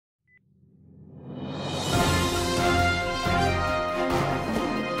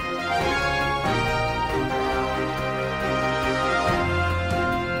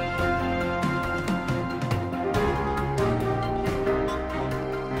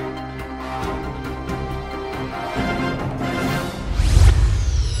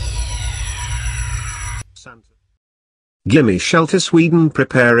GIMME SHELTER Sweden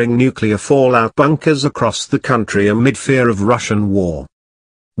preparing nuclear fallout bunkers across the country amid fear of Russian war.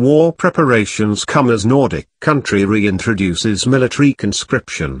 War preparations come as Nordic country reintroduces military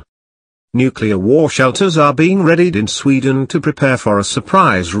conscription. Nuclear war shelters are being readied in Sweden to prepare for a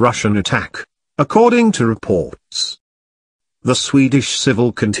surprise Russian attack, according to reports. The Swedish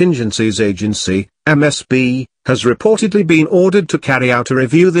Civil Contingencies Agency, MSB, has reportedly been ordered to carry out a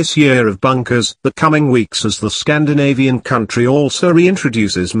review this year of bunkers the coming weeks as the Scandinavian country also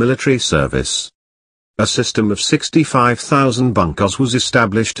reintroduces military service. A system of 65,000 bunkers was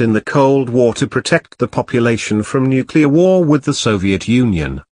established in the Cold War to protect the population from nuclear war with the Soviet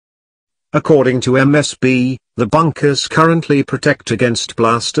Union. According to MSB, the bunkers currently protect against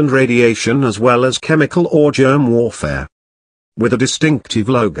blast and radiation as well as chemical or germ warfare. With a distinctive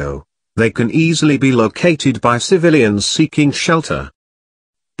logo, they can easily be located by civilians seeking shelter.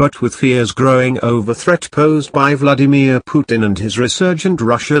 But with fears growing over threat posed by Vladimir Putin and his resurgent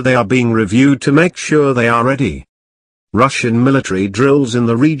Russia, they are being reviewed to make sure they are ready. Russian military drills in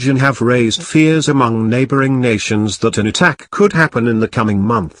the region have raised fears among neighboring nations that an attack could happen in the coming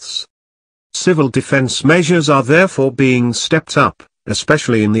months. Civil defense measures are therefore being stepped up,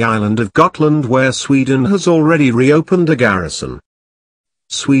 especially in the island of Gotland where Sweden has already reopened a garrison.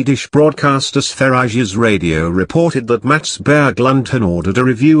 Swedish broadcaster Sveriges Radio reported that Mats Berglund had ordered a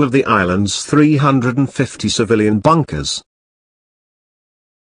review of the island's 350 civilian bunkers.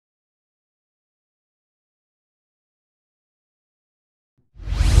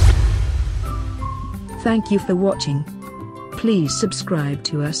 Thank you for watching. Please subscribe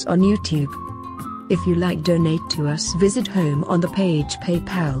to us on YouTube. If you like, donate to us, visit home on the page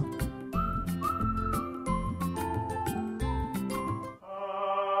PayPal.